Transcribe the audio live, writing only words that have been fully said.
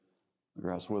The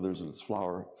grass withers and its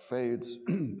flower fades,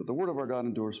 but the word of our God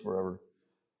endures forever.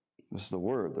 This is the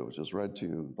word that was just read to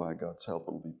you. By God's help,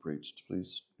 it will be preached.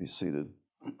 Please be seated.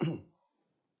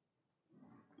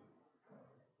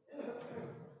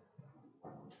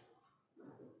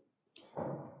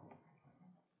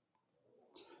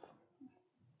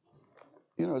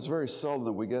 You know, it's very seldom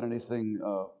that we get anything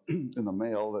in the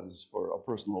mail that is for a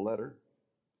personal letter.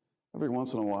 Every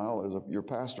once in a while, as your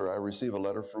pastor, I receive a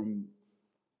letter from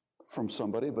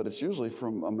somebody, but it's usually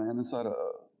from a man inside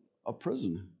a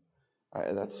prison.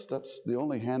 That's the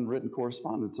only handwritten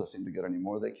correspondence I seem to get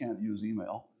anymore. They can't use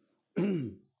email,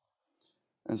 and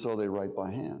so they write by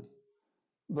hand.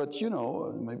 But you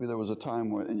know, maybe there was a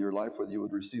time in your life where you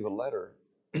would receive a letter.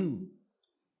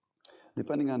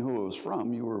 Depending on who it was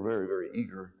from, you were very, very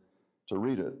eager to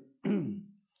read it.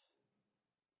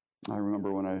 I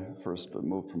remember when I first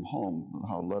moved from home,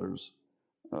 how letters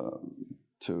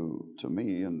to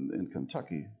me in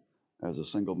Kentucky, as a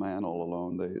single man all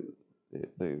alone,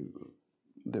 they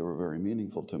were very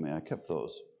meaningful to me. I kept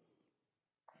those.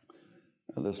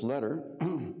 This letter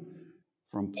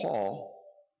from Paul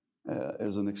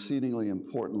is an exceedingly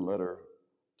important letter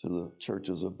to the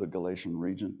churches of the Galatian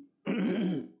region.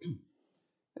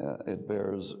 It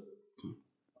bears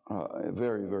a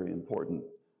very, very important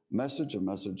message, a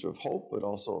message of hope, but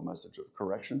also a message of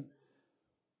correction.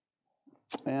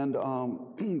 And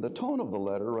the tone of the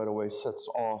letter right away sets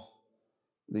off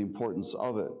the importance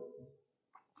of it.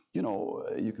 You know,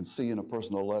 you can see in a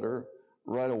personal letter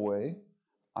right away,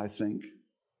 I think,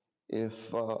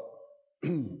 if the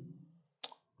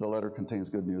letter contains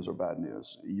good news or bad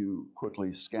news. You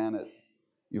quickly scan it.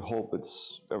 You hope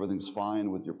everything's fine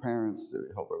with your parents. You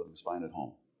hope everything's fine at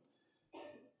home.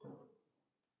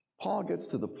 Paul gets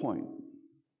to the point,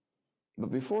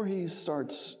 but before he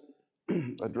starts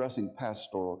addressing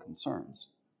pastoral concerns,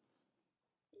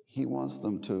 he wants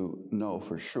them to know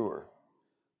for sure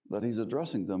that he's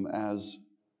addressing them as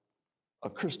a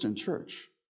Christian church,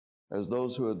 as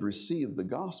those who had received the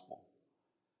gospel,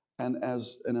 and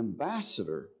as an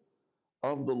ambassador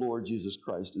of the Lord Jesus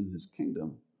Christ in his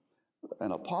kingdom.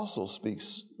 An apostle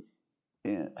speaks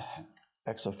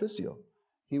ex officio.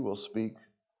 He will speak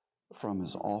from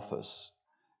his office.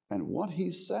 And what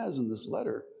he says in this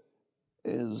letter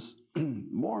is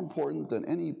more important than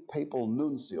any papal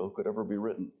nuncio could ever be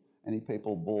written, any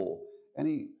papal bull,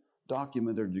 any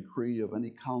document or decree of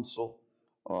any council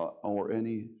or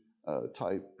any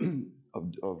type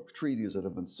of treaties that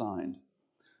have been signed.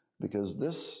 Because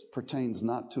this pertains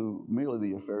not to merely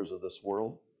the affairs of this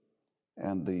world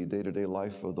and the day-to-day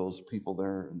life of those people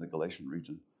there in the Galatian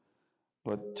region,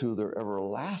 but to their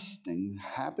everlasting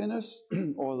happiness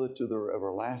or to their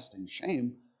everlasting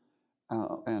shame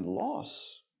and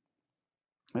loss.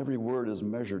 Every word is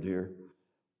measured here.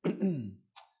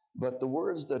 But the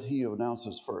words that he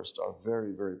announces first are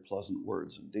very, very pleasant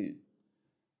words indeed.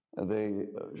 They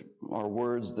are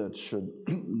words that should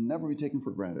never be taken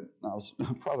for granted. Now,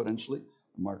 providentially,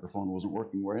 the microphone wasn't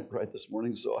working right this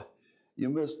morning, so you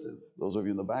missed it. Those of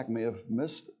you in the back may have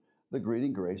missed the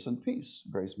greeting, grace and peace.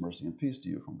 Grace, mercy, and peace to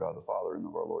you from God the Father and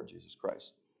of our Lord Jesus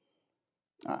Christ.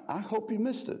 I hope you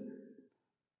missed it.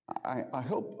 I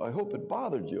hope it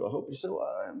bothered you. I hope you said,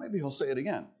 well, maybe he'll say it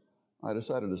again. I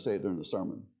decided to say it during the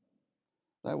sermon.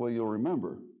 That way you'll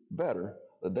remember better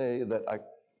the day that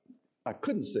I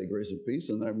couldn't say grace and peace,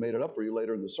 and then I made it up for you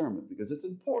later in the sermon, because it's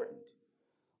important.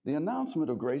 The announcement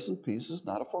of grace and peace is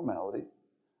not a formality,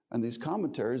 and these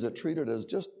commentaries that treat it as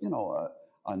just,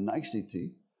 a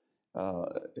nicety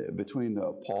between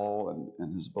Paul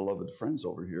and his beloved friends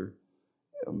over here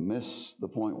miss the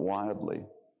point wildly.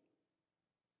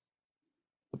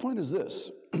 The point is this,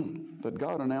 that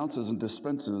God announces and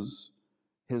dispenses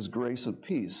his grace and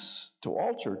peace to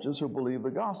all churches who believe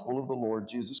the gospel of the Lord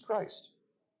Jesus Christ.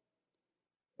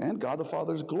 And God the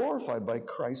Father is glorified by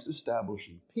Christ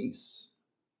establishing peace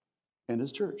in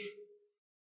his church.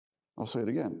 I'll say it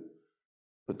again.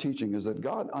 The teaching is that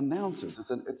God announces,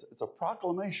 it's a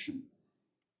proclamation.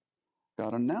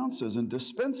 God announces and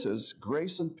dispenses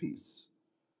grace and peace.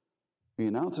 He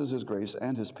announces his grace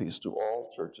and his peace to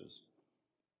all churches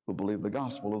who believe the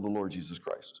gospel of the Lord Jesus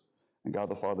Christ. And God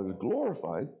the Father is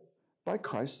glorified by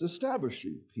Christ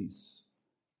establishing peace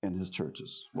in his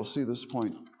churches. We'll see this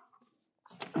point,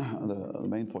 the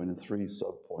main point, in 3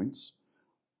 subpoints.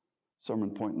 Sermon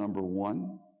point number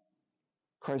 1,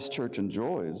 Christ's church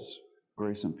enjoys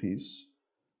grace and peace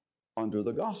under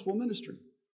the gospel ministry.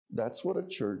 That's what a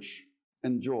church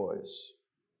enjoys.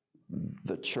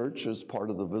 The church is part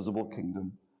of the visible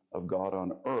kingdom of God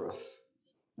on earth.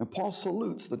 And Paul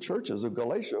salutes the churches of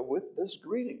Galatia with this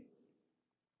greeting.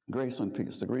 Grace and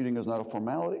peace. The greeting is not a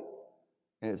formality.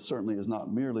 It certainly is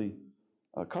not merely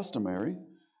customary.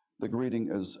 The greeting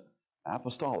is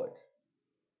apostolic.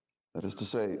 That is to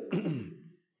say,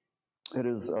 it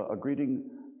is a greeting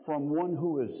from one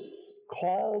who is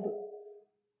called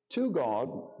to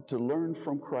God to learn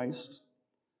from Christ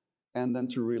and then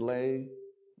to relay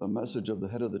the message of the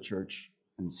head of the church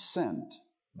and sent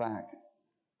back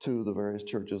to the various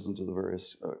churches and to the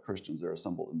various Christians that are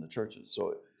assembled in the churches.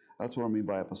 So that's what I mean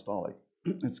by apostolic.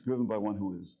 It's given by one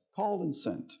who is called and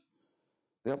sent.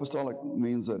 The apostolic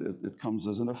means that it comes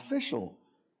as an official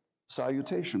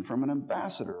salutation from an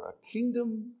ambassador, a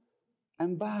kingdom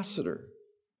ambassador.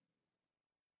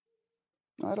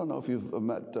 I don't know if you've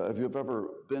if you've ever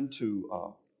been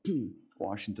to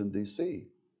Washington, D.C.,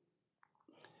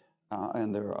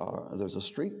 and there's a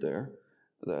street there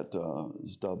that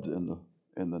is dubbed in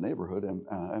the neighborhood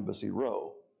Embassy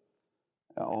Row.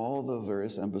 All the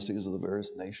various embassies of the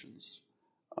various nations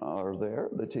are there.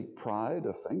 They take pride,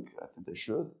 I think they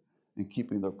should, in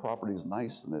keeping their properties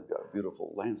nice, and they've got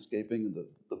beautiful landscaping, and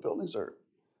the buildings are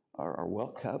well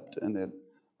kept, and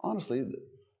honestly,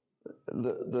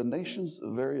 the nations,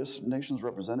 various nations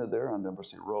represented there on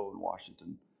Embassy Row in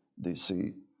Washington,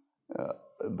 D.C.,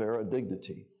 bear a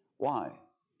dignity. Why?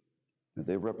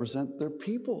 They represent their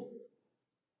people.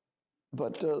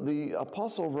 But the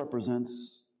apostle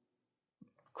represents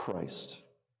Christ.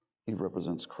 He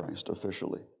represents Christ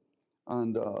officially.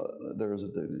 And there is a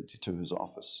dignity to his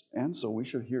office. And so we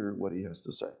should hear what he has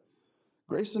to say.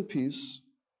 Grace and peace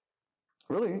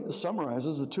really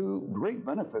summarizes the two great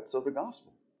benefits of the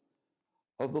gospel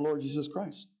of the Lord Jesus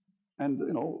Christ. And,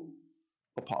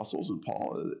 apostles and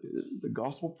Paul, the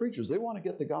gospel preachers, they want to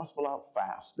get the gospel out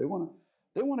fast. They want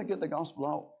to get the gospel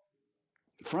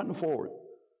out front and forward.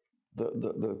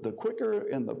 The quicker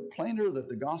and the plainer that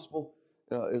the gospel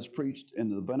is preached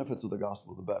and the benefits of the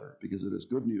gospel, the better, because it is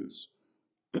good news.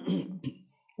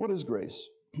 What is grace?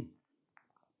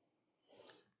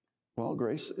 Well,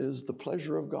 grace is the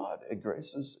pleasure of God.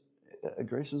 Grace is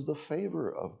the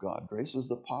favor of God. Grace is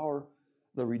the power,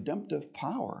 the redemptive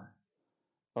power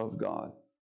of God.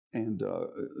 And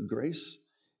grace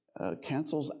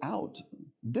cancels out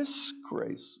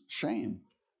disgrace, shame,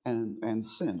 and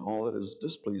sin, all that is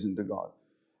displeasing to God.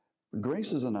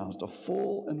 Grace is announced, a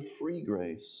full and free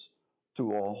grace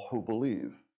to all who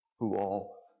believe,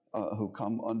 who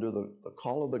come under the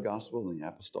call of the gospel and the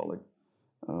apostolic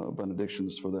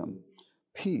benedictions for them.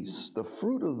 Peace, the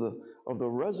fruit of the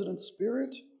resident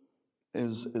spirit,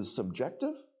 is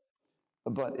subjective,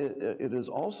 but it is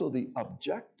also the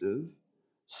objective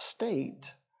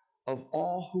state of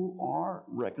all who are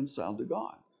reconciled to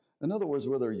God. In other words,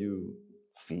 whether you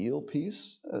feel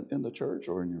peace in the church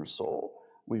or in your soul,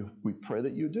 we pray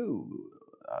that you do.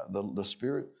 The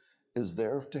Spirit is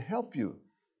there to help you.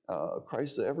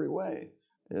 Christ, every way,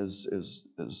 is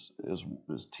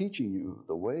teaching you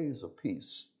the ways of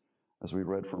peace, as we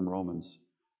read from Romans,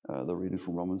 the reading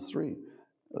from Romans 3.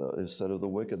 Instead of the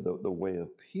wicked, the way of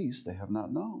peace they have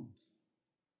not known.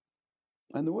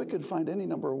 And the wicked find any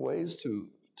number of ways to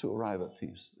arrive at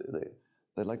peace.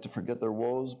 They like to forget their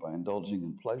woes by indulging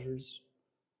in pleasures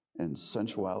and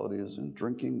sensualities and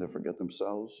drinking. They forget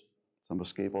themselves. Some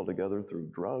escape altogether through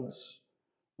drugs.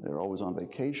 They're always on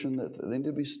vacation. They need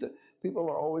to be people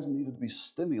are always needed to be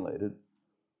stimulated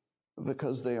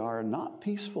because they are not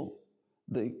peaceful.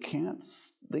 They can't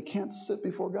sit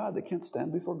before God. They can't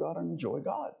stand before God and enjoy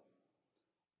God.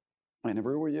 And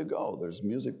everywhere you go, there's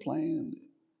music playing, and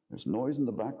there's noise in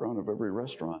the background of every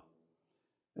restaurant.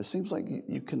 It seems like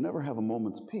you can never have a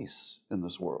moment's peace in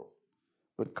this world.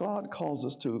 But God calls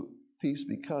us to peace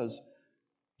because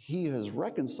he has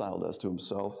reconciled us to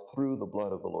himself through the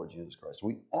blood of the Lord Jesus Christ.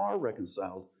 We are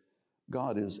reconciled.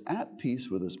 God is at peace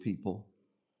with his people.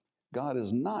 God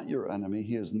is not your enemy.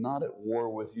 He is not at war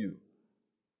with you.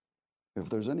 If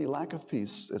there's any lack of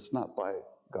peace, it's not by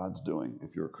God's doing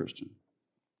if you're a Christian.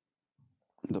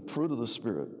 The fruit of the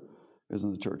Spirit is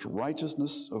in the church.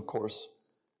 Righteousness, of course,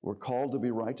 we're called to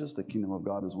be righteous. The kingdom of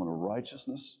God is one of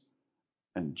righteousness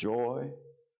and joy,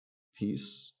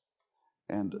 peace,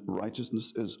 and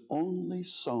righteousness is only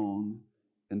sown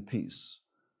in peace.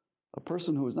 A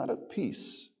person who is not at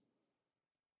peace,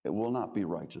 it will not be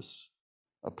righteous.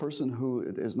 A person who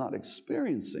is not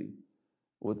experiencing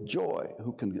with joy,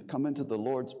 who can come into the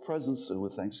Lord's presence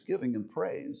with thanksgiving and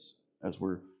praise, as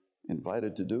we're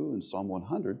invited to do in Psalm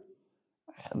 100,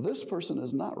 this person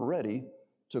is not ready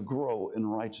to grow in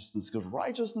righteousness, because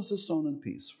righteousness is sown in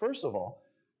peace. First of all,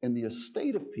 in the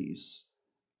estate of peace,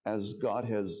 as God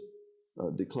has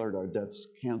declared our debts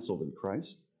canceled in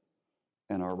Christ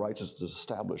and our righteousness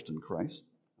established in Christ,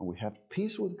 and we have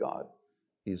peace with God.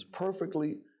 He's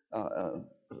perfectly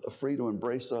free to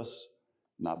embrace us,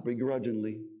 not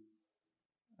begrudgingly,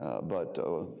 but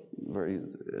very,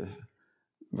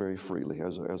 very freely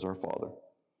as our Father.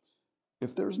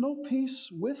 If there's no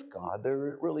peace with God,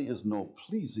 there really is no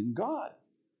pleasing God.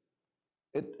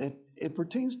 It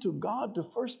pertains to God to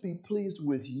first be pleased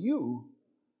with you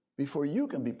before you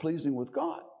can be pleasing with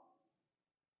God,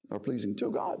 or pleasing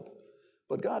to God.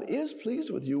 But God is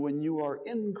pleased with you when you are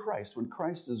in Christ, when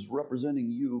Christ is representing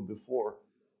you before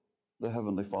the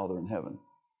Heavenly Father in heaven.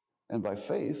 And by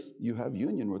faith, you have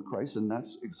union with Christ, and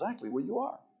that's exactly where you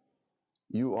are.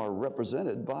 You are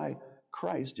represented by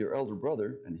Christ, your elder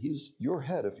brother, and he's your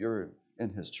head if you're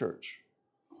in his church.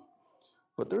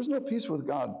 But there's no peace with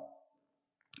God,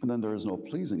 and then there is no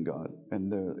pleasing God.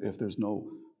 And if there's no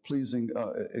pleasing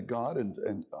God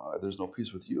and there's no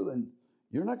peace with you, then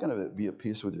you're not going to be at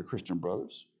peace with your Christian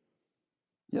brothers.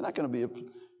 You're not going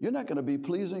to be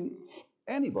pleasing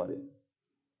anybody.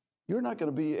 You're not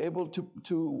going to be able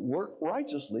to work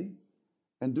righteously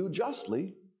and do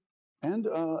justly, and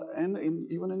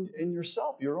even in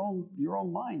yourself, your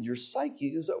own mind, your psyche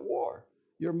is at war.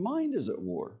 Your mind is at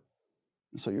war.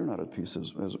 So you're not at peace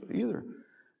as either.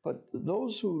 But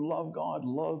those who love God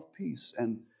love peace,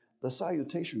 and the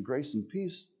salutation, grace and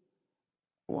peace,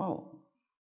 well,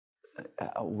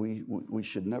 we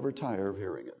should never tire of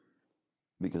hearing it,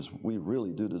 because we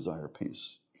really do desire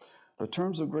peace. The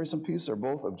terms of grace and peace are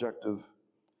both objective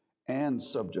and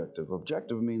subjective.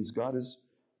 Objective means God is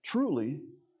truly,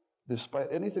 despite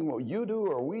anything what you do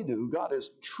or we do, God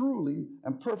is truly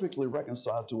and perfectly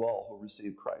reconciled to all who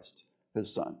receive Christ,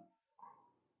 his Son.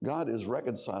 God is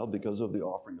reconciled because of the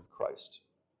offering of Christ.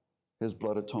 His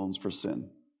blood atones for sin,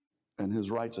 and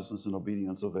his righteousness and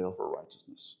obedience avail for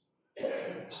righteousness.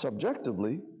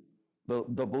 Subjectively,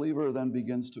 the believer then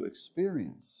begins to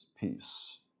experience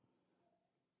peace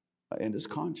in his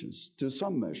conscience to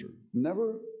some measure.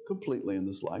 Never completely in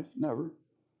this life, never.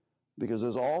 Because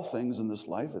there's all things in this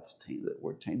life,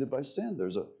 we're tainted by sin.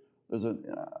 There's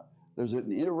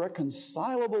an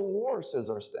irreconcilable war, says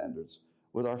our standards,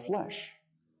 with our flesh.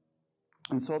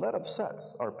 And so that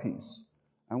upsets our peace.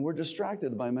 And we're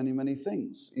distracted by many, many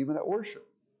things, even at worship.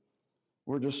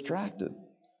 We're distracted.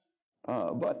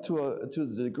 But to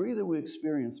the degree that we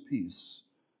experience peace,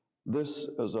 this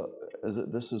is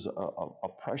a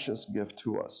precious gift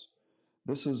to us.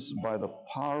 This is by the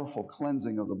powerful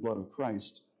cleansing of the blood of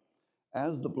Christ.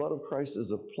 As the blood of Christ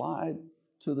is applied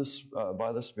to this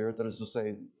by the Spirit, that is to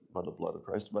say, by the blood of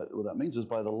Christ, but what that means is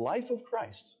by the life of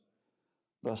Christ,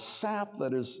 the sap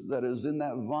that is in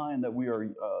that vine that we are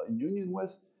in union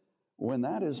with, when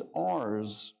that is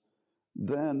ours,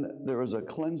 then there is a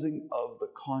cleansing of the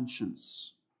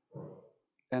conscience.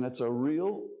 And it's a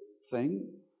real thing.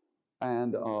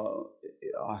 And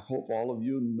I hope all of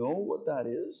you know what that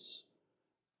is.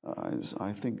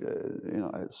 I think,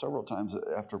 several times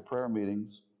after prayer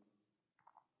meetings,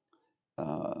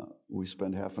 we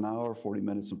spend half an hour, 40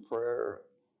 minutes in prayer.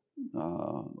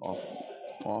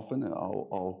 Often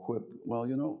I'll quip,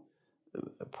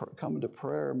 coming to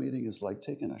prayer meeting is like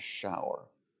taking a shower.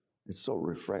 It's so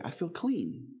refreshing. I feel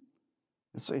clean.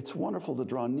 It's wonderful to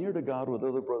draw near to God with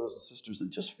other brothers and sisters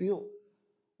and just feel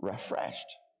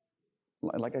refreshed.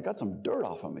 Like I got some dirt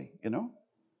off of me,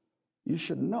 You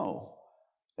should know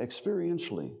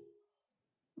experientially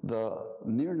the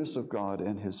nearness of God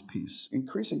and his peace.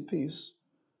 Increasing peace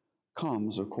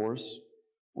comes, of course,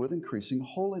 with increasing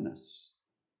holiness.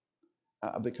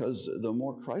 Because the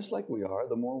more Christ-like we are,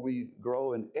 the more we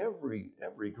grow in every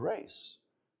grace.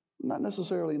 Not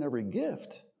necessarily in every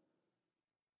gift,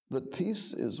 but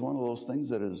peace is one of those things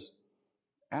that is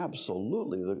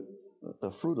absolutely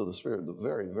the fruit of the Spirit, the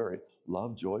very, very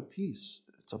love, joy, peace.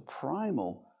 It's a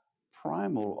primal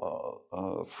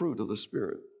fruit of the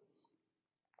Spirit.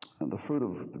 And the fruit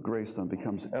of the grace then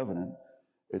becomes evident.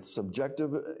 It's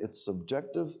subjective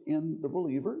in the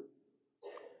believer.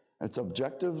 It's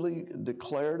objectively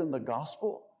declared in the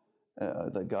gospel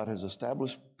that God has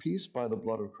established peace by the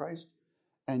blood of Christ.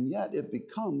 And yet it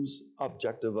becomes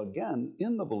objective again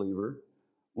in the believer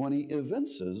when he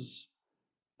evinces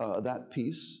that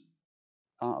peace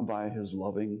by his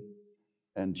loving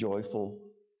and joyful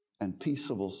and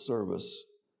peaceable service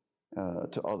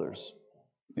to others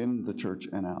in the church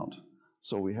and out.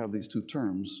 So we have these two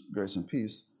terms, grace and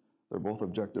peace. They're both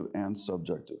objective and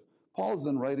subjective. Paul is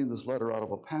then writing this letter out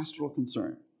of a pastoral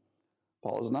concern.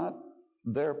 Paul is not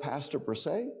their pastor per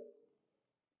se,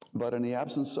 but in the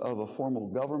absence of a formal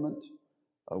government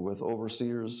with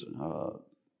overseers,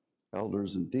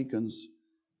 elders, and deacons,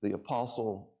 the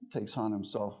apostle takes on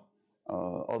himself,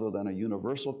 other than a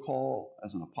universal call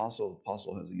as an apostle. The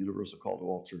apostle has a universal call to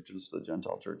all churches, the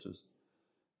Gentile churches.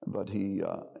 but he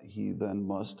then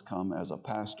must come as a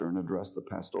pastor and address the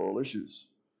pastoral issues.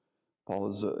 Paul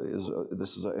is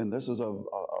a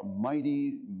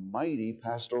mighty, mighty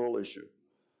pastoral issue.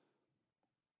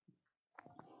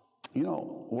 You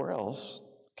know, where else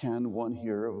can one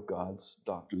hear of God's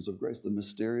doctrines of grace, the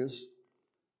mysterious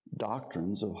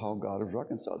doctrines of how God is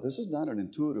reconciled? This is not an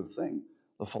intuitive thing.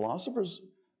 The philosophers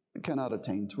cannot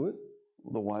attain to it.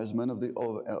 The wise men of the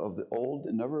old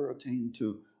never attained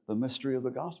to the mystery of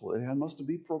the gospel. It must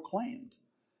be proclaimed.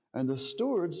 And the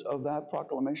stewards of that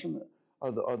proclamation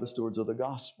are the stewards of the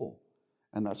gospel.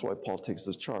 And that's why Paul takes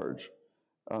this charge.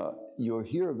 You'll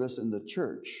hear of this in the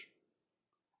church.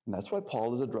 And that's why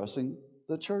Paul is addressing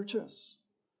the churches.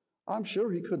 I'm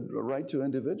sure he could write to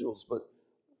individuals, but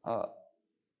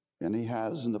and he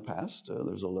has in the past.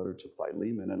 There's a letter to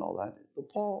Philemon and all that. But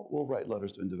Paul will write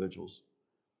letters to individuals.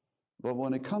 But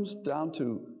when it comes down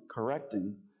to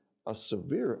correcting a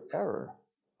severe error,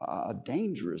 a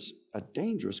dangerous,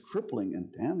 crippling,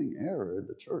 and damning error in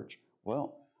the church,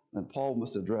 well, then Paul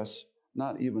must address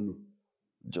not even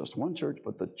just one church,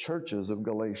 but the churches of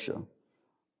Galatia.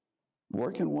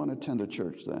 Where can one attend a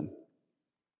church then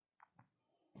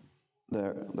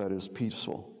that is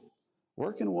peaceful?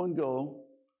 Where can one go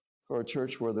for a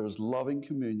church where there's loving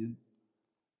communion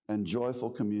and joyful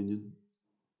communion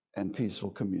and peaceful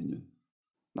communion?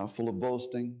 Not full of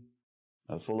boasting,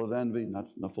 not full of envy,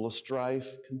 not full of strife,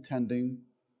 contending,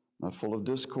 not full of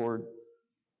discord.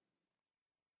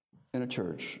 In a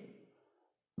church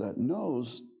that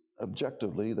knows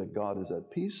objectively that God is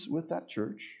at peace with that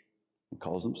church, and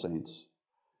calls them saints,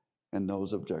 and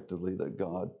knows objectively that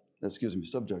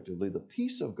subjectively, the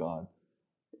peace of God,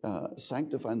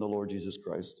 sanctifying the Lord Jesus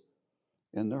Christ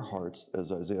in their hearts,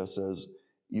 as Isaiah says,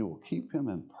 you will keep him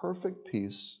in perfect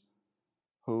peace,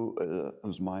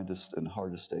 whose mind and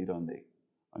heart is stayed on thee,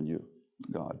 on you,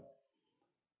 God.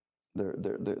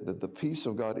 The peace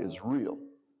of God is real.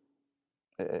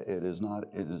 It is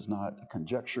not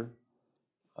conjecture.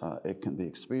 It can be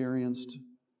experienced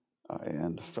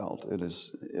and felt. It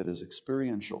is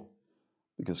experiential,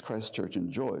 because Christ's church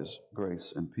enjoys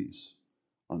grace and peace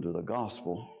under the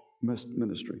gospel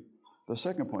ministry. The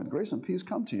second point, grace and peace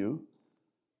come to you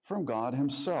from God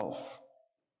himself,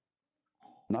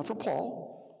 not from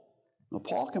Paul. Now,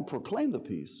 Paul can proclaim the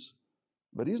peace,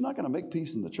 but he's not going to make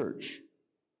peace in the church.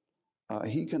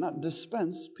 He cannot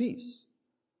dispense peace.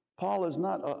 Paul is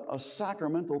not a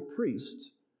sacramental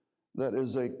priest that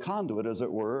is a conduit, as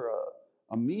it were,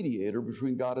 a mediator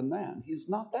between God and man. He's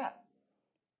not that.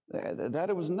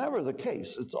 That was never the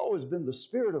case. It's always been the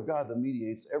Spirit of God that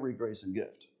mediates every grace and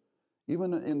gift.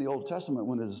 Even in the Old Testament,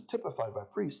 when it is typified by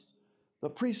priests, the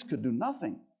priests could do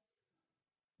nothing.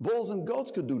 Bulls and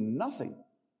goats could do nothing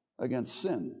against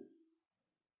sin.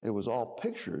 It was all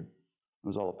pictured. It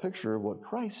was all a picture of what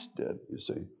Christ did, you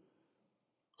see.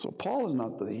 So Paul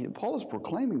is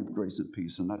proclaiming grace and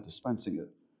peace and not dispensing it.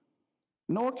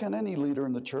 Nor can any leader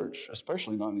in the church,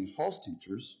 especially not any false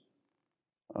teachers,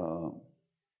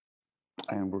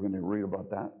 and we're going to read about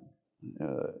that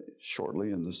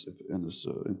shortly in this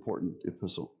important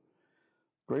epistle.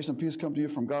 Grace and peace come to you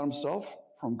from God himself,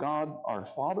 from God our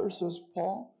Father, says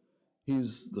Paul.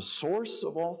 He's the source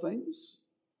of all things,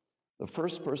 the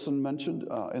first person mentioned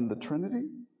in the Trinity,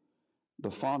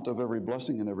 the font of every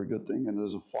blessing and every good thing, and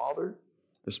as a father,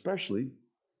 especially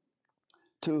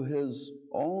to his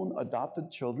own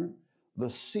adopted children, the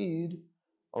seed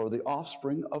or the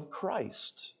offspring of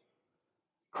Christ.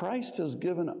 Christ has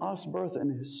given us birth in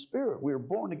his Spirit. We are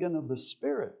born again of the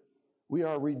Spirit. We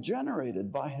are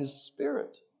regenerated by his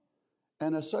Spirit.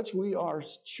 And as such, we are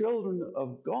children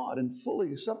of God and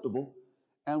fully acceptable.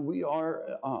 And we are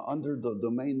under the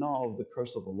domain now of the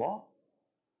curse of the law,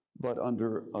 but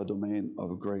under a domain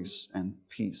of grace and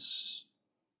peace.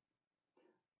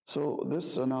 So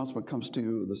this announcement comes to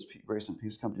you, this grace and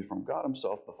peace come to you from God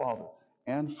himself, the Father,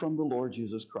 and from the Lord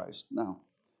Jesus Christ. Now,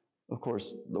 of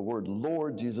course, the word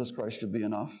Lord Jesus Christ should be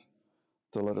enough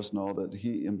to let us know that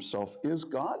he himself is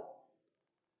God.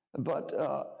 But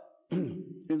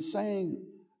in saying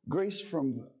grace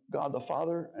from God the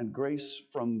Father and grace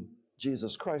from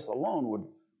Jesus Christ alone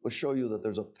would show you that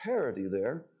there's a parity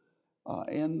there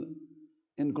in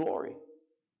glory,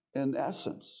 in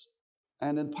essence,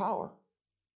 and in power.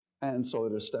 And so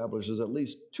it establishes at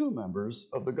least two members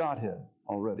of the Godhead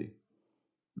already.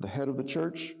 The head of the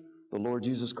church, the Lord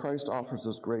Jesus Christ, offers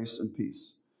us grace and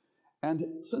peace. And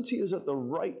since he is at the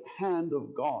right hand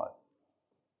of God,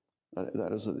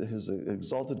 that is his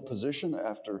exalted position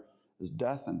after his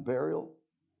death and burial,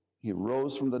 he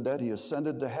rose from the dead, he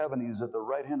ascended to heaven, he's at the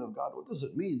right hand of God. What does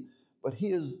it mean? But he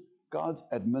is God's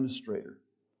administrator.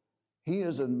 He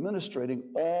is administrating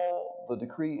all the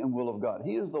decree and will of God.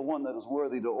 He is the one that is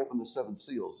worthy to open the seven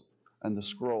seals and the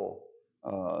scroll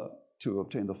to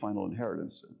obtain the final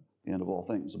inheritance at the end of all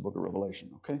things, the book of Revelation,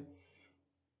 okay?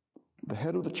 The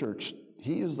head of the church,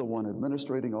 he is the one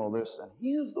administrating all this, and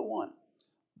he is the one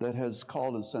that has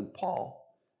called and sent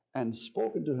Paul and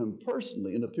spoken to him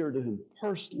personally and appeared to him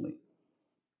personally.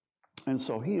 And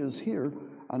so he is here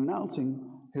announcing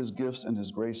his gifts and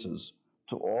his graces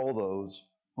to all those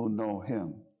who know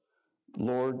him.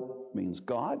 Lord means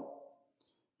God.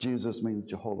 Jesus means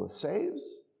Jehovah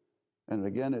saves. And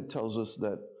again, it tells us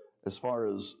that as far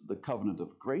as the covenant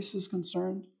of grace is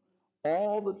concerned,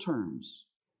 all the terms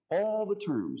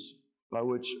by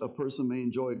which a person may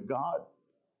enjoy God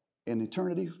in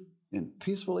eternity and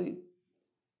peacefully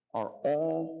are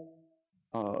all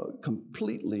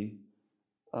completely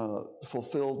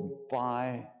fulfilled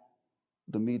by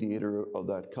the mediator of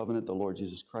that covenant, the Lord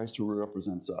Jesus Christ, who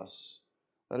represents us.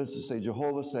 That is to say,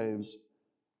 Jehovah saves,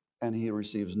 and he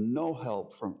receives no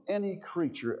help from any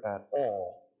creature at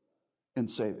all in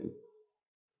saving.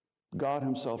 God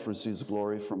himself receives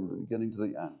glory from the beginning to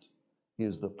the end. He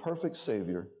is the perfect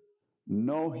Savior.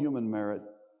 No human merit,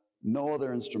 no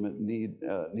other instrument needs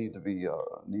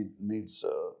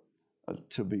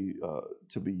to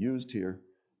be used here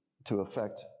to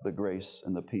affect the grace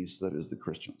and the peace that is the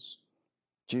Christians.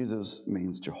 Jesus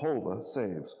means Jehovah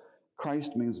saves.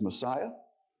 Christ means Messiah.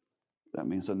 That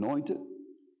means anointed.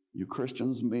 You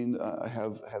Christians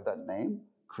have that name.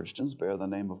 Christians bear the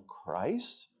name of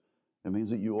Christ. It means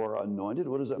that you are anointed.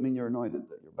 What does that mean, you're anointed?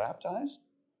 That you're baptized?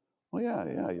 Well,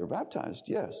 yeah, you're baptized,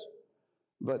 yes.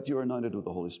 But you're anointed with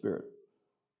the Holy Spirit.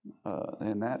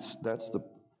 And that's the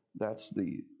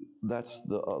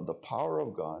power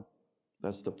of God.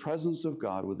 That's the presence of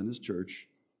God within his church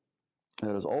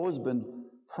that has always been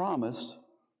promised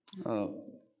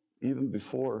even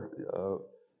before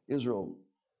Israel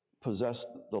possessed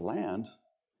the land.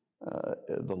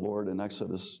 The Lord in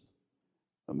Exodus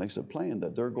makes it plain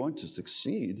that they're going to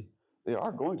succeed. They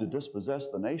are going to dispossess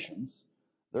the nations.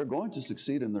 They're going to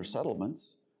succeed in their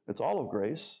settlements. It's all of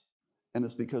grace, and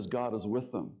it's because God is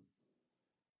with them.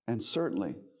 And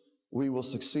certainly, we will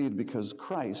succeed because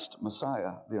Christ,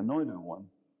 Messiah, the anointed one,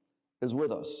 is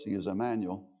with us. He is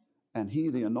Emmanuel. And he,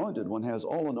 the anointed one, has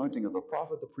all anointing of the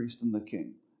prophet, the priest, and the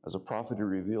king. As a prophet, he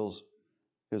reveals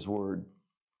his word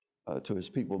to his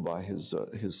people by his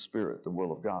spirit, the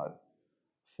will of God,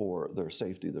 for their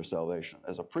safety, their salvation.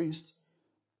 As a priest,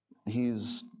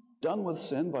 he's done with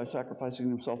sin by sacrificing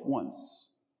himself once.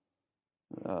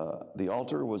 The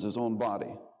altar was his own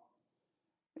body.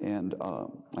 And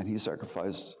he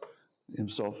sacrificed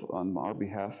himself on our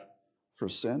behalf for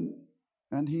sin.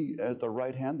 And he, at the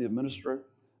right hand, the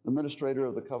administrator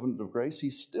of the covenant of grace, he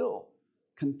still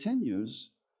continues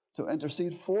to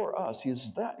intercede for us.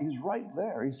 He's right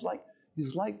there. He's like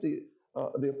the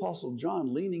Apostle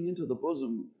John leaning into the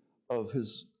bosom of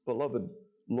his beloved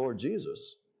Lord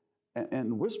Jesus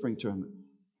and whispering to him.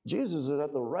 Jesus is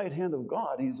at the right hand of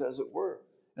God. He's, as it were,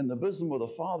 in the bosom of the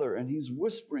Father, and he's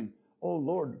whispering, "Oh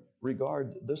Lord,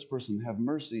 regard this person, have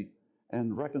mercy,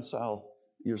 and reconcile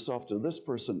yourself to this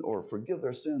person, or forgive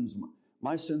their sins.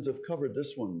 My sins have covered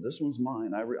this one. This one's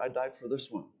mine. I died for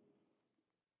this one."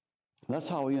 That's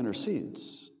how he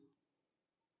intercedes.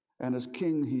 And as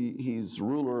king, he's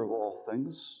ruler of all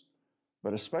things,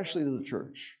 but especially to the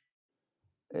church.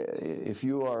 If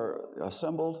you are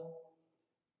assembled,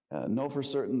 know for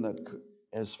certain that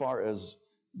as far as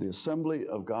the assembly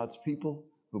of God's people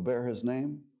who bear his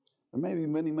name, there may be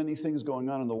many, many things going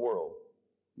on in the world.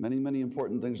 Many, many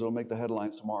important things that will make the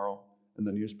headlines tomorrow in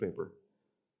the newspaper.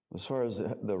 As far as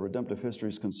the redemptive history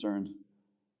is concerned,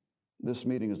 this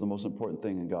meeting is the most important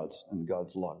thing in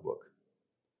God's logbook.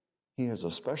 He has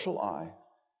a special eye,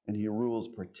 and he rules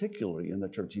particularly in the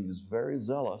church. He is very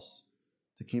zealous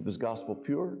to keep his gospel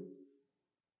pure.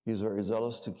 He's very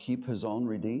zealous to keep his own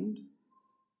redeemed.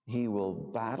 He will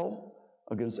battle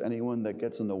against anyone that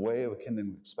gets in the way of a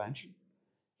kingdom expansion.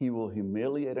 He will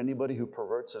humiliate anybody who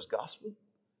perverts his gospel.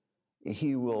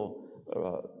 He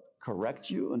will correct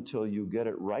you until you get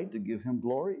it right, to give him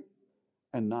glory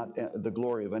and not the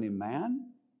glory of any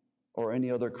man or any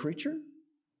other creature.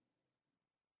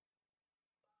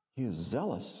 He is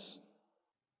zealous.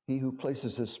 He who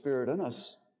places his spirit in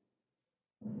us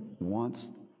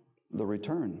wants the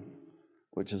return,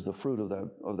 which is the fruit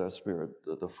of that spirit,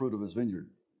 the fruit of his vineyard.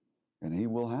 And he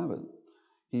will have it.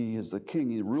 He is the king.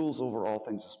 He rules over all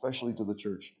things, especially to the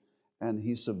church. And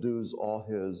he subdues all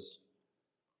his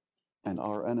and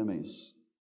our enemies.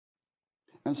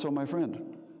 And so, my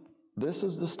friend, this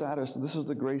is the status, this is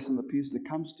the grace and the peace that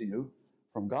comes to you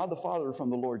from God the Father,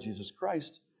 from the Lord Jesus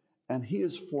Christ. And he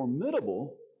is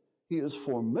formidable. He is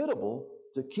formidable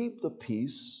to keep the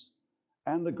peace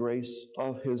and the grace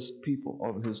of his people,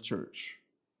 of his church.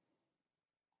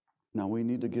 Now we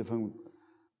need to give him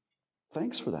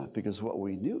thanks for that, because what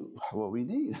we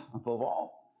need above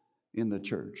all in the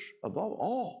church, above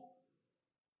all,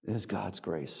 is God's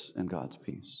grace and God's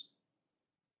peace.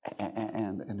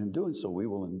 And in doing so, we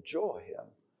will enjoy him.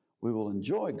 We will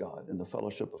enjoy God in the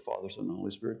fellowship of Father, Son, and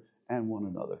Holy Spirit, and one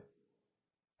another.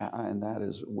 And that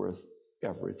is worth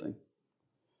everything.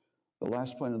 The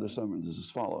last point of the sermon is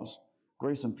as follows.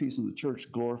 Grace and peace in the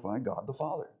church glorify God the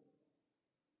Father.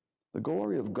 The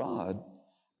glory of God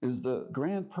is the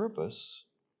grand purpose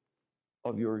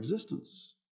of your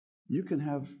existence. You can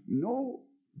have no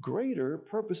greater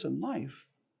purpose in life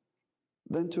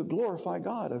than to glorify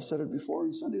God. I've said it before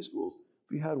in Sunday schools.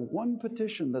 If you had one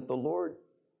petition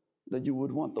that you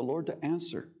would want the Lord to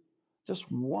answer,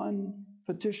 just one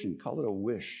petition, call it a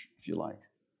wish if you like,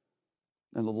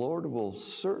 and the Lord will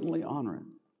certainly honor it.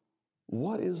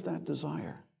 What is that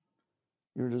desire?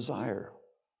 Your desire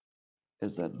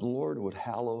is that the Lord would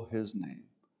hallow his name,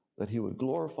 that he would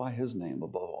glorify his name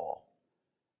above all.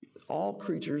 All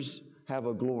creatures have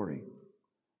a glory,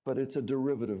 but it's a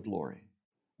derivative glory.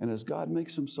 And as God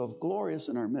makes himself glorious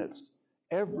in our midst,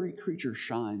 every creature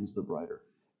shines the brighter.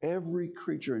 Every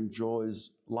creature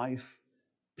enjoys life,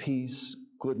 peace,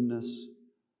 goodness.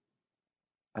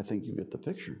 I think you get the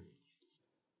picture.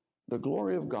 The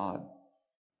glory of God,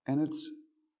 and it's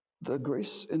the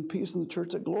grace and peace in the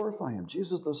church that glorify him.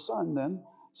 Jesus the Son then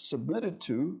submitted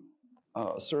to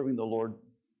serving the Lord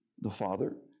the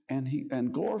Father,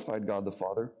 and glorified God the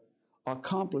Father,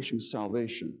 accomplishing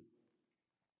salvation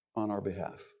on our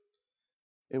behalf.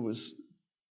 It was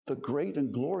the great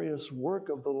and glorious work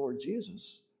of the Lord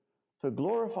Jesus to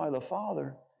glorify the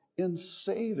Father in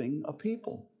saving a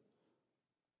people.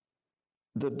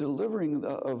 The delivering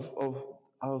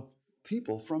of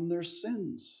people from their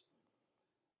sins.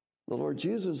 The Lord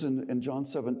Jesus in John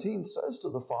 17 says to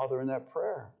the Father in that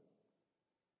prayer,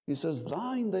 he says,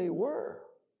 thine they were,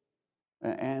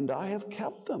 and I have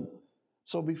kept them.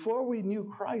 So before we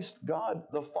knew Christ, God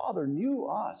the Father knew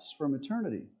us from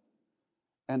eternity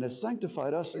and has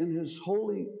sanctified us in his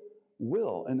holy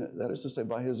will, and that is to say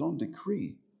by his own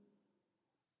decree,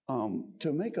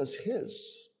 to make us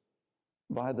his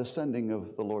by the sending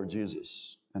of the Lord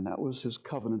Jesus. And that was his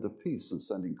covenant of peace in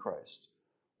sending Christ,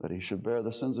 that he should bear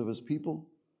the sins of his people,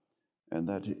 and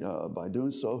that by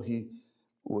doing so he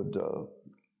would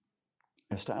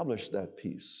establish that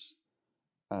peace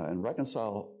and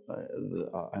reconcile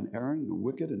an erring,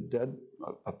 wicked, and dead,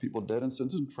 a people dead in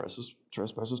sins and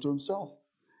trespasses to himself,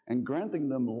 and granting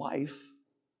them life,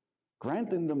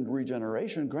 granting them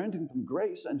regeneration, granting them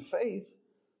grace and faith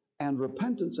and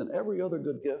repentance and every other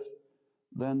good gift.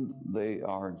 Then they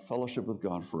are in fellowship with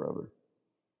God forever.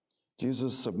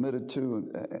 Jesus submitted to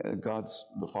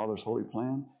the Father's holy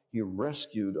plan. He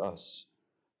rescued us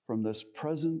from this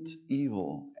present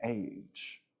evil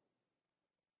age.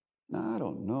 Now, I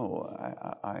don't know.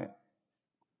 I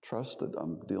trust that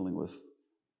I'm dealing with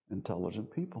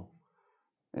intelligent people.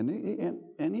 And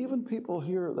even people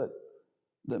here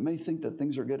that may think that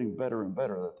things are getting better and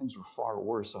better, that things were far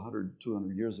worse 100,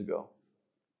 200 years ago.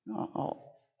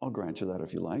 I'll grant you that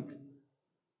if you like.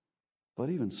 But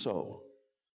even so,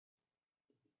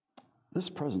 this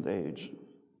present age,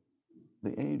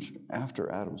 the age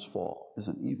after Adam's fall, is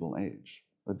an evil age.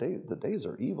 The days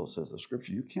are evil, says the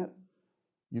Scripture.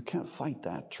 You can't fight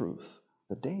that truth.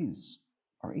 The days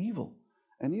are evil.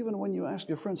 And even when you ask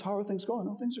your friends, how are things going?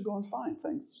 No, things are going fine.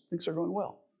 Things are going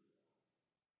well.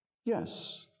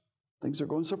 Yes, things are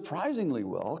going surprisingly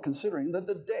well, considering that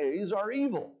the days are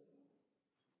evil.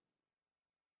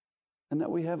 And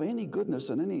that we have any goodness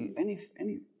and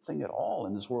anything at all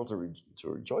in this world to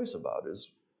rejoice about is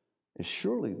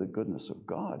surely the goodness of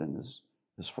God and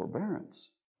his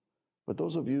forbearance. But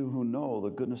those of you who know the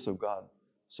goodness of God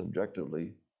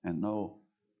subjectively and know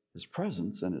his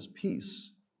presence and his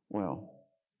peace, well,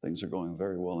 things are going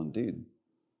very well indeed.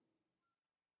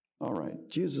 All right,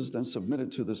 Jesus then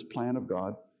submitted to this plan of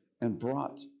God and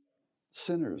brought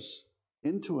sinners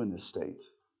into an estate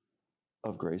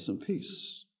of grace and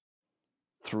peace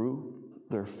through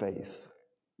their faith,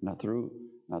 not through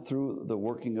the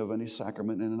working of any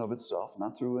sacrament in and of itself,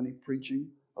 not through any preaching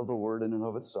of the word in and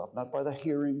of itself, not by the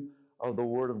hearing of the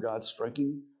word of God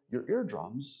striking your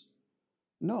eardrums,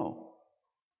 no,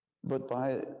 but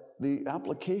by the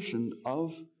application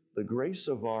of the grace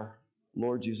of our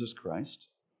Lord Jesus Christ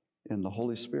in the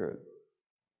Holy Spirit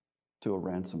to a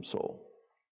ransomed soul.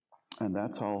 And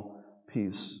that's how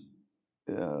peace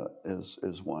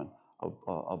is won.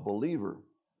 A believer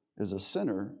is a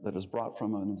sinner that is brought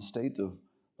from an estate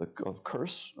of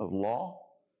curse, of law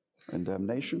and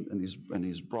damnation, and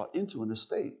he's brought into an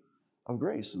estate of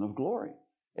grace and of glory.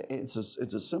 It's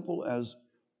as simple as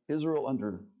Israel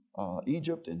under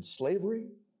Egypt in slavery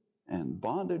and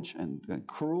bondage and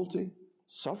cruelty,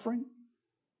 suffering.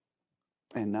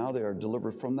 And now they are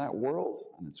delivered from that world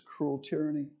and its cruel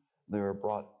tyranny. They are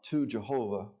brought to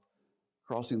Jehovah,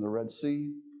 crossing the Red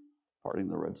Sea, parting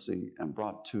the Red Sea, and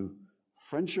brought to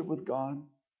friendship with God,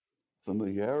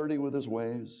 familiarity with His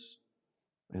ways,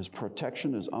 His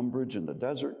protection, His umbrage in the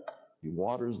desert. He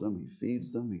waters them, He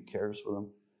feeds them, He cares for them.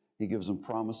 He gives them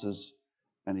promises,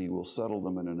 and He will settle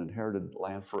them in an inherited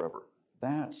land forever.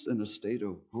 That's in a state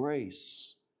of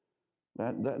grace.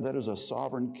 That is a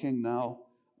sovereign king now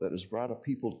that has brought a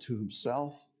people to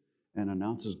Himself and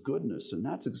announces goodness. And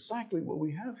that's exactly what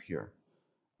we have here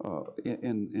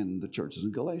in the churches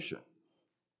in Galatia.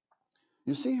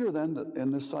 You see here then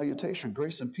in this salutation,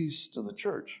 grace and peace to the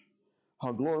church,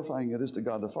 how glorifying it is to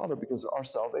God the Father, because our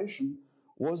salvation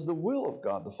was the will of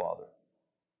God the Father.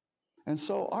 And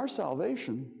so our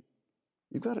salvation,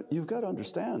 you've got to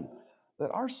understand that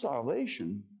our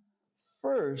salvation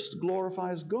first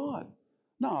glorifies God.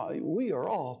 Now, we are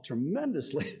all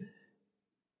tremendously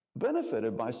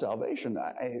benefited by salvation.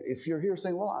 If you're here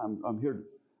saying, well,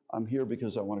 I'm here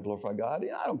because I want to glorify God,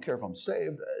 I don't care if I'm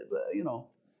saved,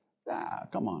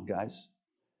 come on, guys.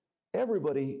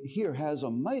 Everybody here has a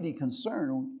mighty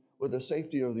concern with the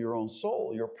safety of your own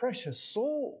soul, your precious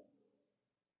soul.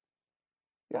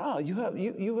 Yeah, you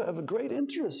have a great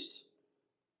interest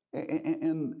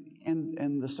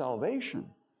in the salvation.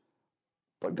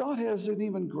 But God has an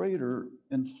even greater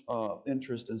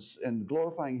interest in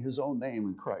glorifying His own name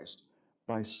in Christ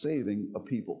by saving a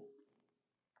people.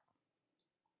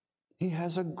 He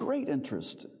has a great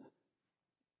interest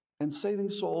in saving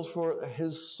souls for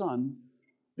His Son,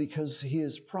 because He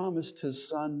has promised His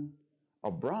Son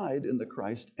a bride in the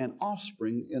Christ and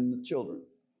offspring in the children.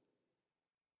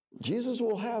 Jesus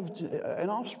will have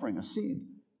an offspring, a seed,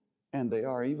 and they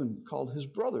are even called His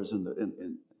brothers in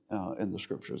the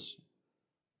Scriptures.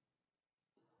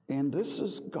 And this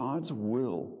is God's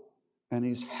will, and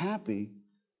He's happy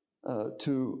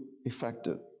to effect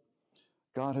it.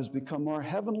 God has become our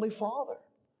Heavenly Father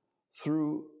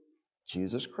through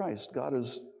Jesus Christ. God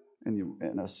is,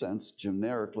 in a sense,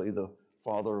 generically the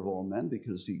Father of all men,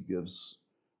 because He gives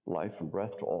life and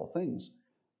breath to all things.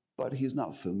 But He's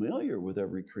not familiar with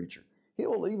every creature. He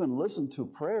will even listen to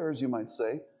prayers, you might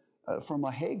say, from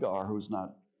a Hagar who's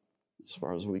not, as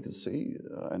far as we can see,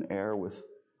 an heir with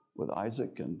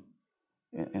Isaac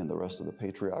and the rest of the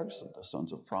patriarchs, the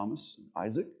sons of promise,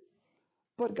 Isaac.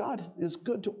 But God is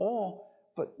good to all,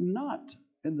 but not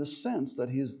in the sense that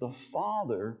He is the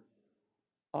Father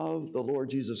of the Lord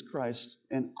Jesus Christ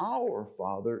and our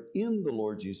Father in the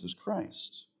Lord Jesus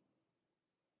Christ.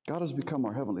 God has become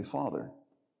our Heavenly Father.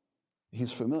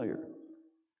 He's familiar.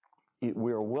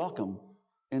 We are welcome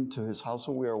into His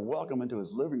household. We are welcome into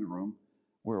His living room.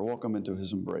 We are welcome into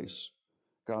His embrace.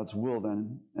 God's will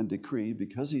then and decree,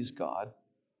 because He's God,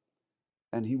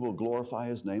 and He will glorify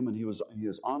His name, and He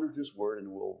has honored His word and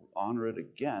will honor it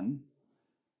again.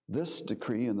 This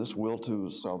decree and this will to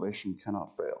salvation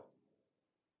cannot fail.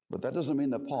 But that doesn't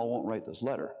mean that Paul won't write this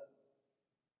letter.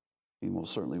 He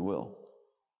most certainly will,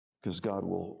 because God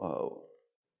will,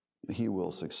 He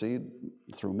will succeed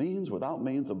through means, without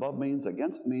means, above means,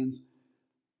 against means.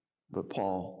 But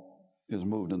Paul is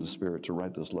moved in the Spirit to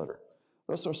write this letter.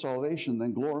 Thus our salvation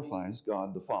then glorifies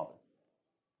God the Father.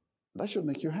 That should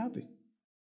make you happy.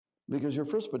 Because your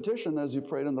first petition, as you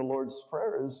prayed in the Lord's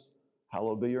Prayer, is,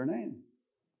 hallowed be your name.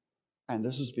 And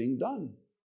this is being done.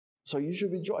 So you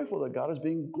should be joyful that God is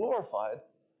being glorified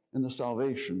in the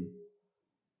salvation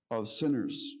of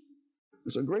sinners.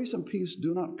 So grace and peace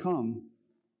do not come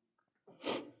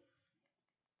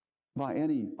by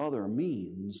any other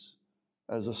means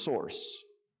as a source.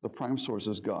 The prime source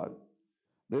is God.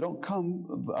 They don't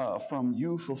come from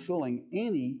you fulfilling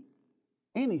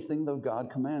anything that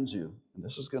God commands you. And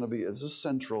this is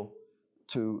central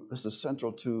to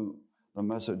the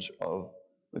message of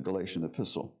the Galatian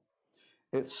epistle.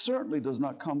 It certainly does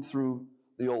not come through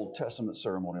the Old Testament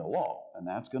ceremonial law. And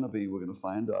we're going to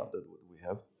find out that we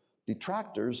have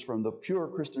detractors from the pure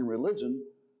Christian religion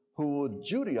who would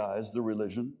Judaize the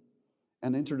religion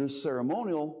and introduce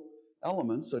ceremonial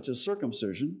elements such as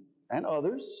circumcision and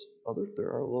others.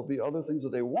 There will be other things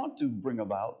that they want to bring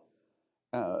about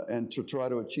and to try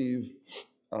to achieve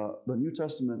the New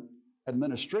Testament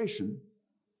administration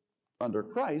under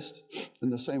Christ in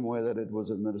the same way that it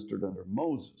was administered under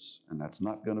Moses. And that's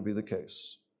not going to be the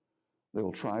case. They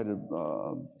will try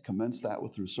to commence that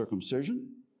through circumcision.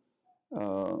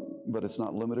 but it's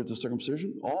not limited to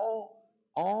circumcision.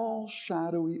 All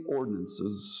shadowy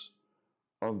ordinances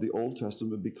of the Old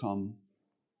Testament become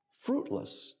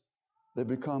fruitless. They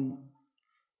become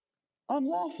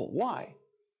unlawful. Why?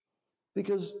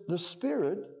 Because the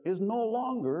Spirit is no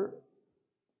longer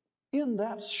in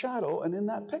that shadow and in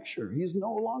that picture. He's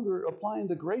no longer applying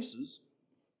the graces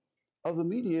of the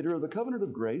mediator of the covenant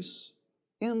of grace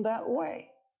in that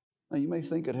way. Now, you may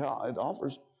think it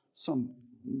offers some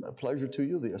pleasure to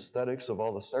you, the aesthetics of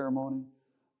all the ceremony,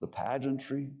 the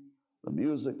pageantry, the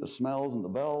music, the smells, and the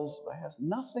bells. That has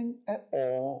nothing at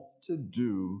all to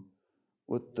do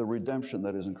with the redemption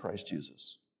that is in Christ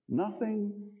Jesus.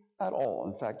 Nothing at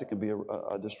all. In fact, it can be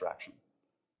a distraction.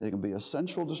 It can be a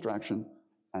sensual distraction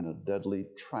and a deadly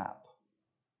trap.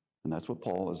 And that's what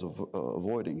Paul is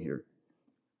avoiding here.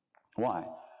 Why?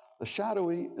 The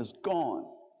shadowy is gone.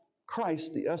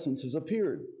 Christ, the essence, has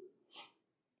appeared.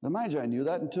 The Magi knew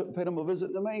that and paid him a visit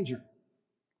in the manger.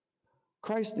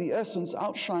 Christ, the essence,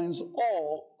 outshines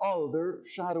all other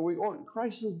shadowy ordinance.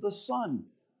 Christ is the sun.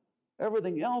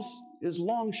 Everything else is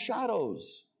long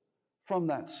shadows from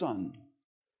that sun,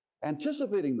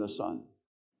 anticipating the sun.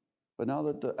 But now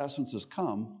that the essence has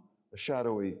come, the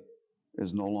shadowy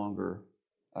is no longer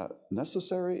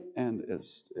necessary, and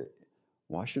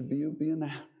why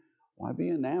be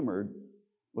enamored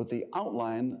with the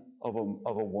outline of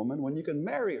a woman when you can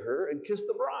marry her and kiss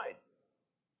the bride?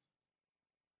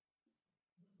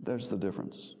 There's the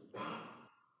difference.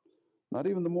 Not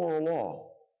even the moral law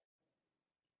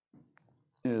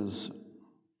is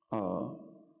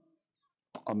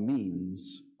a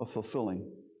means of fulfilling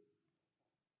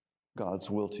God's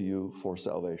will to you for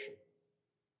salvation.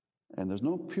 And there's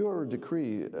no purer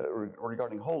decree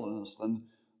regarding holiness than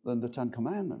the Ten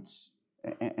Commandments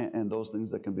and those things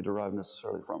that can be derived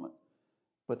necessarily from it.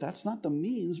 But that's not the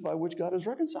means by which God is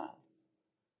reconciled.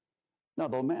 Now,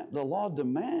 the law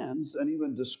demands and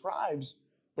even describes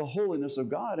the holiness of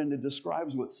God, and it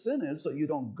describes what sin is, so you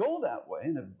don't go that way,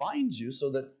 and it binds you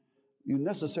so that you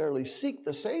necessarily seek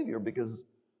the Savior, because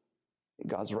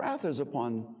God's wrath is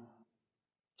upon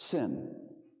sin.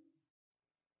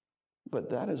 But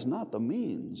that is not the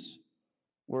means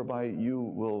whereby you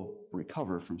will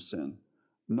recover from sin,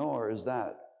 nor is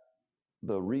that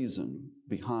the reason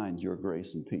behind your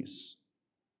grace and peace,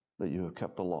 that you have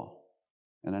kept the law.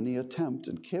 And any attempt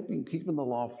in keeping the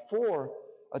law for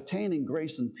attaining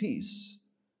grace and peace,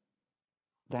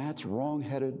 that's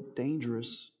wrong-headed,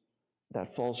 dangerous.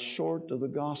 That falls short of the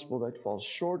gospel, that falls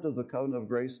short of the covenant of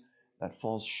grace, that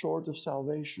falls short of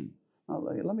salvation. Now,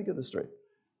 let me get this straight.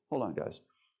 Hold on, guys.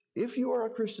 If you are a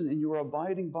Christian and you are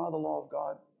abiding by the law of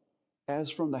God, as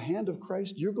from the hand of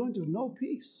Christ, you're going to know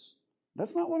peace.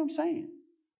 That's not what I'm saying.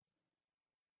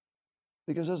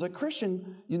 Because as a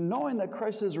Christian, you knowing that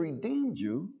Christ has redeemed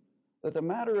you, that the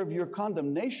matter of your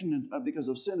condemnation because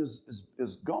of sin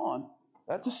is gone,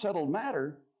 that's a settled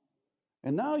matter.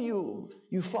 And now you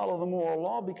follow the moral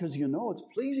law because you know it's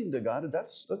pleasing to God.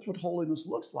 That's what holiness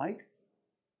looks like.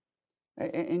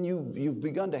 And you've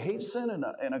begun to hate sin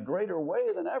in a greater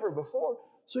way than ever before.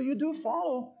 So you do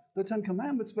follow the Ten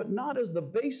Commandments, but not as the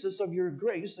basis of your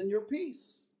grace and your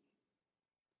peace.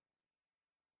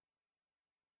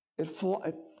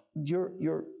 The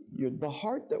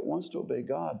heart that wants to obey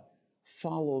God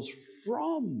follows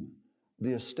from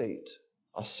the estate,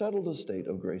 a settled estate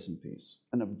of grace and peace,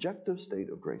 an objective state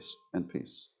of grace and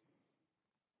peace.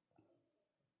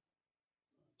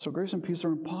 So grace and peace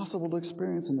are impossible to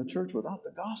experience in the church without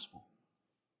the gospel.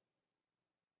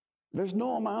 There's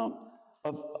no amount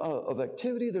of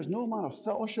activity, there's no amount of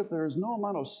fellowship, there's no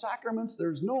amount of sacraments,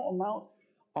 there's no amount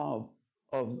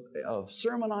of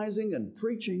sermonizing and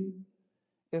preaching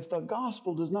if the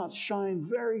gospel does not shine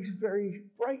very, very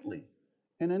brightly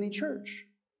in any church.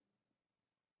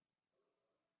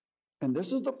 And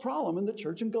this is the problem in the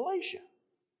church in Galatia.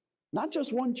 Not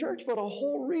just one church, but a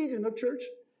whole region of church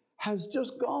has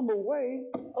just gone the way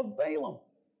of Balaam.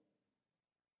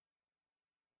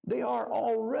 They are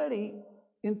already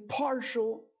in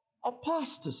partial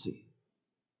apostasy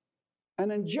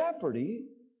and in jeopardy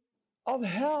of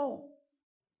hell.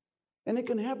 And it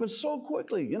can happen so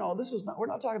quickly. You know, we're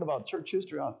not talking about church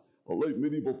history on a late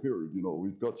medieval period. You know,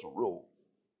 we've got some real.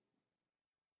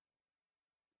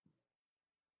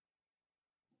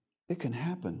 It can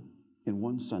happen in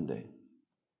one Sunday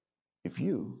if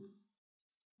you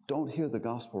don't hear the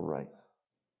gospel right.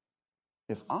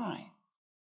 If I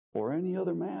or any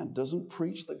other man doesn't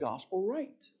preach the gospel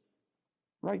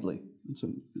rightly. It's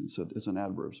an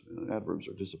adverb. Adverbs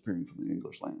are disappearing from the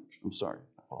English language. I'm sorry.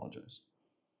 I apologize.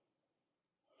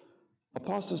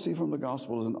 Apostasy from the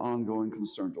gospel is an ongoing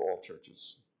concern to all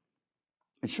churches.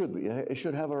 It should be. It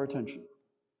should have our attention.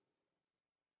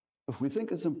 If we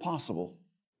think it's impossible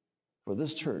for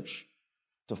this church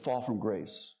to fall from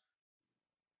grace,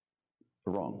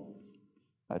 we're wrong.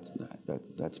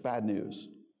 That's bad news.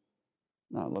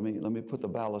 Now, let me put the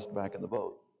ballast back in the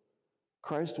boat.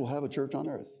 Christ will have a church on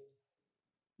earth.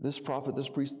 This prophet, this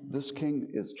priest, this king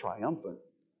is triumphant.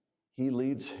 He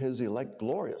leads his elect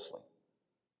gloriously.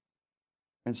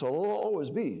 And so there will always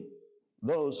be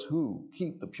those who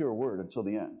keep the pure word until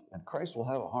the end. And Christ will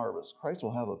have a harvest. Christ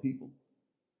will have a people.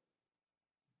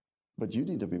 But you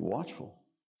need to be watchful.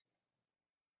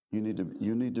 You need to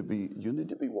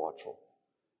be watchful.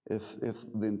 If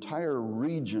the entire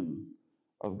region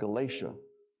of Galatia,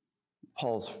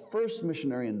 Paul's first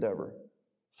missionary endeavor,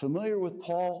 familiar with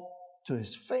Paul to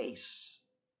his face,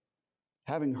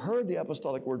 having heard the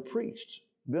apostolic word preached,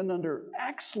 been under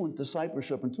excellent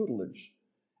discipleship and tutelage,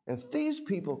 if these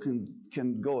people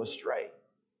can go astray,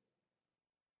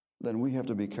 then we have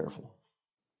to be careful.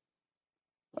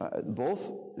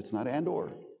 Both, it's not and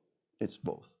or, it's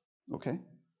both, okay?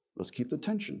 Let's keep the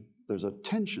tension. There's a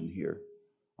tension here.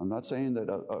 I'm not saying that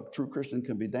a true Christian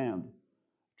can be damned.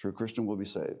 A true Christian will be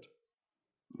saved.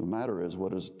 The matter is,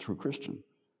 what is a true Christian?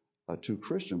 A true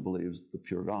Christian believes the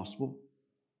pure gospel.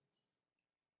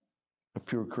 A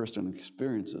pure Christian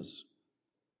experiences,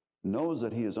 knows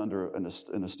that he is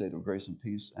in a state of grace and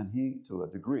peace, and he, to a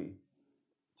degree,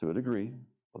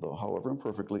 although however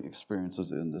imperfectly,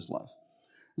 experiences it in this life.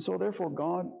 And so therefore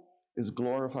God is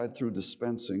glorified through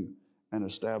dispensing and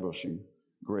establishing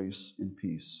grace and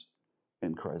peace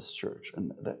in Christ's church.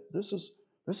 And that this is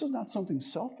not something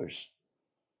selfish.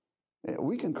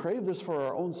 We can crave this for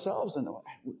our own selves, and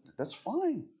that's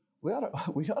fine. We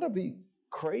ought to be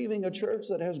craving a church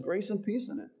that has grace and peace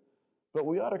in it. But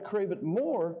we ought to crave it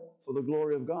more for the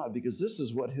glory of God, because this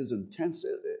is what his intense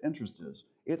interest is.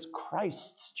 It's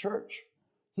Christ's church.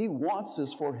 He wants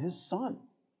this for his Son,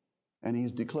 and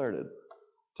he's declared it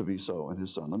to be so in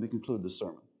his Son. Let me conclude this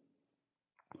sermon.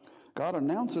 God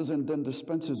announces and then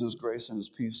dispenses his grace and his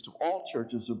peace to all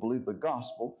churches who believe the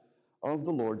gospel of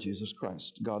the Lord Jesus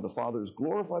Christ. God the Father is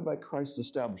glorified by Christ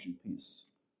establishing peace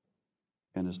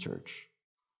in his church.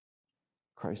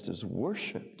 Christ is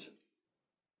worshiped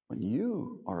when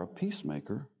you are a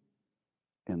peacemaker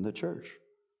in the church.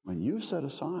 When you set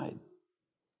aside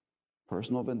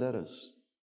personal vendettas,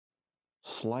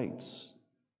 slights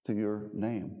to your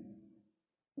name,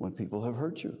 when people have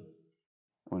hurt you,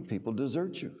 when people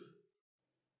desert you,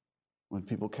 when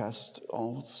people cast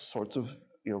all sorts of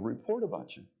ill report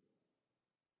about you.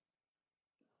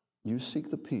 You seek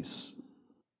the peace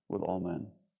with all men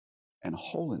and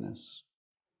holiness,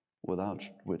 without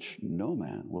which no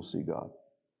man will see God.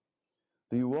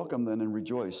 Do you welcome then and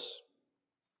rejoice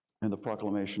in the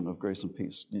proclamation of grace and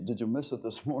peace? Did you miss it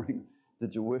this morning?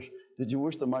 Did you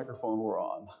wish the microphone were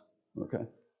on? Okay.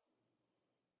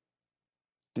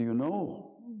 Do you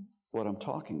know what I'm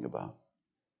talking about?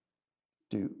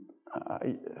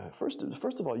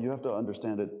 First of all, you have to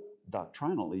understand it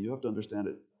doctrinally. You have to understand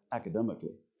it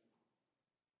academically,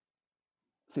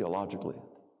 theologically.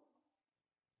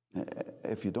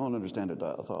 If you don't understand it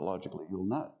theologically, you'll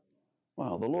not.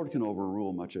 Well, the Lord can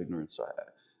overrule much ignorance,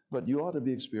 but you ought to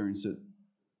be experiencing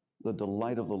the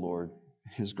delight of the Lord,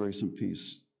 his grace and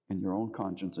peace in your own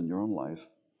conscience, in your own life,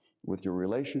 with your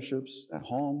relationships at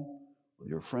home, with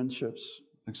your friendships,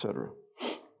 etc.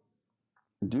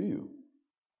 Do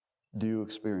you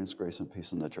experience grace and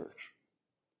peace in the church?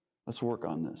 Let's work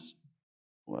on this.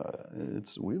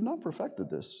 We've not perfected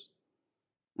this.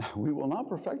 We will not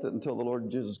perfect it until the Lord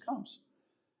Jesus comes.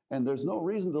 And there's no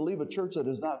reason to leave a church that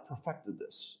has not perfected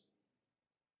this.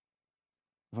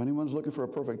 If anyone's looking for a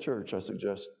perfect church, I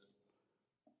suggest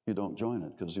you don't join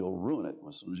it, because you'll ruin it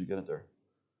as soon as you get it there.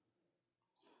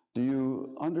 Do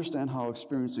you understand how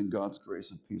experiencing God's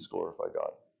grace and peace glorify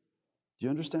God? Do you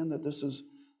understand that this is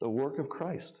the work of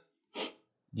Christ?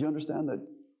 Do you understand that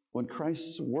when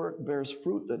Christ's work bears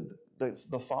fruit, that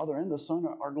the Father and the Son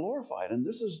are glorified? And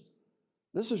this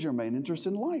is your main interest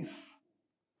in life.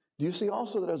 Do you see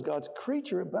also that as God's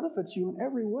creature, it benefits you in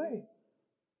every way?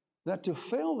 That to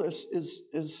fail this is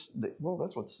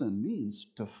that's what sin means,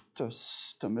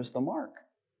 to miss the mark.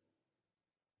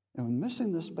 And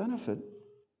missing this benefit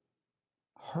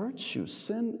hurts you.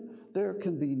 Sin, there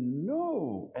can be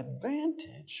no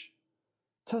advantage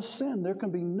to sin. There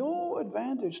can be no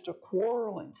advantage to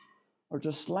quarreling or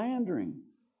to slandering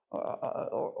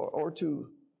or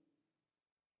to,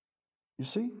 you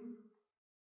see?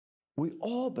 We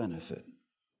all benefit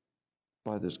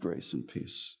by this grace and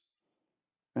peace.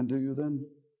 And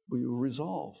will you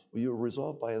resolve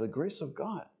by the grace of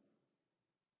God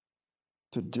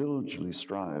to diligently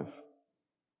strive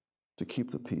to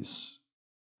keep the peace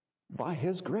by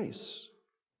His grace,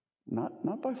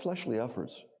 not by fleshly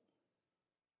efforts,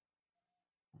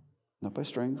 not by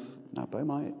strength, not by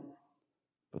might,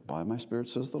 but by my Spirit,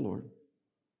 says the Lord.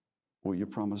 Will you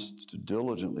promise to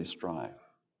diligently strive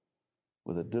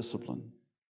with a discipline,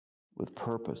 with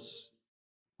purpose,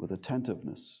 with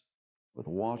attentiveness, with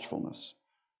watchfulness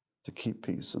to keep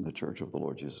peace in the church of the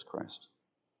Lord Jesus Christ?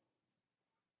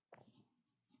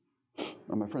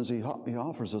 And my friends, he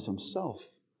offers us Himself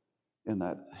in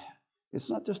that. It's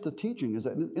not just the teaching, is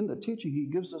that in the teaching He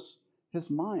gives us His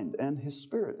mind and His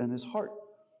Spirit and His heart.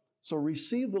 So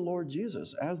receive the Lord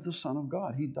Jesus as the Son of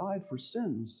God. He died for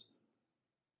sins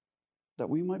that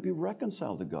we might be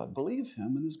reconciled to God. Believe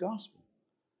Him in His gospel.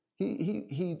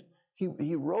 He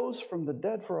rose from the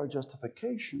dead for our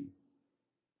justification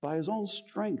by His own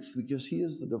strength, because He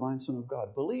is the divine Son of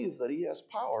God. Believe that He has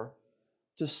power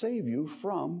to save you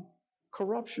from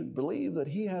corruption. Believe that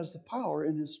He has the power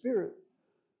in His Spirit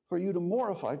for you to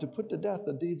mortify, to put to death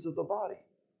the deeds of the body.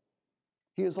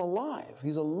 He is alive.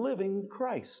 He's a living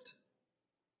Christ.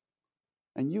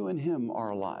 And you and Him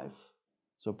are alive.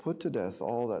 So put to death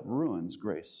all that ruins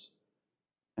grace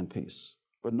and peace.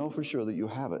 But know for sure that you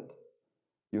have it.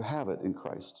 You have it in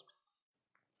Christ.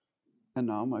 And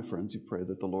now, my friends, you pray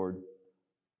that the Lord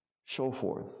show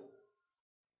forth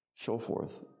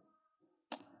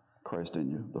Christ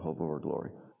in you, the hope of our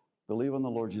glory. Believe on the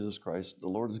Lord Jesus Christ. The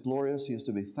Lord is glorious. He is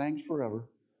to be thanked forever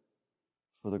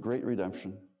for the great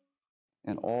redemption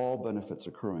and all benefits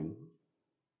accruing.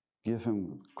 Give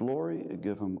Him glory,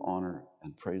 give Him honor,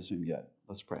 and praise Him yet.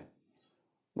 Let's pray.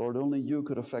 Lord, only You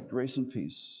could effect grace and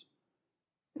peace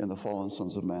in the fallen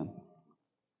sons of man.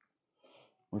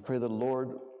 We pray that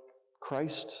Lord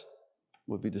Christ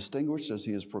would be distinguished as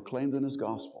He is proclaimed in His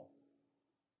gospel.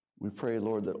 We pray,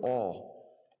 Lord, that all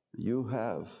You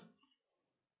have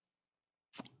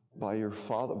by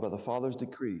the Father's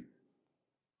decree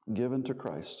given to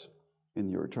Christ in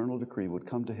Your eternal decree would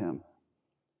come to Him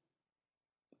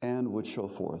and would show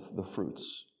forth the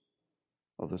fruits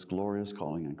of this glorious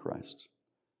calling in Christ.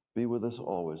 Be with us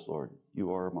always, Lord.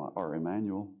 You are our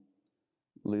Emmanuel.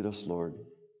 Lead us, Lord,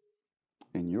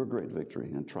 in Your great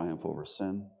victory and triumph over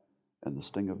sin and the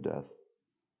sting of death,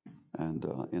 and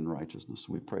in righteousness.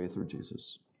 We pray through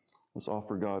Jesus. Let's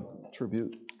offer God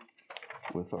tribute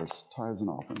with our tithes and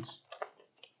offerings.